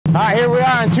right, here we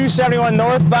are on 271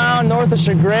 northbound, north of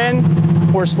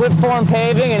Chagrin. We're slipform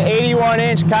paving an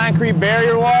 81-inch concrete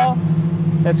barrier wall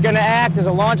that's going to act as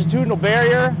a longitudinal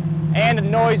barrier and a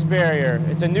noise barrier.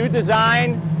 It's a new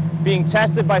design being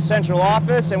tested by central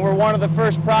office, and we're one of the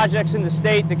first projects in the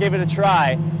state to give it a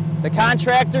try. The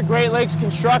contractor, Great Lakes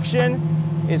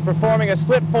Construction, is performing a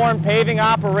slipform paving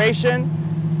operation.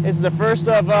 This is the first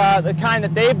of the kind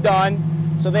that they've done.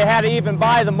 So they had to even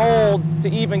buy the mold to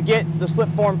even get the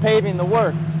slipform paving to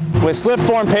work. With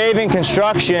slipform paving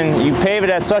construction, you pave it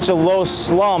at such a low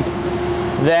slump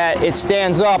that it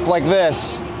stands up like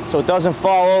this, so it doesn't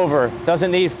fall over, doesn't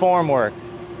need form work.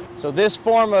 So this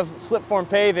form of slipform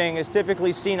paving is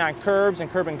typically seen on curbs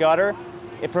and curb and gutter.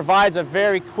 It provides a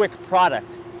very quick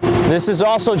product. This is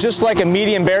also just like a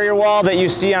median barrier wall that you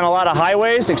see on a lot of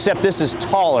highways, except this is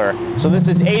taller. So this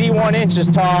is 81 inches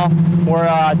tall, where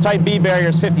type B barrier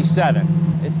is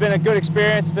 57. It's been a good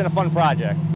experience, it's been a fun project.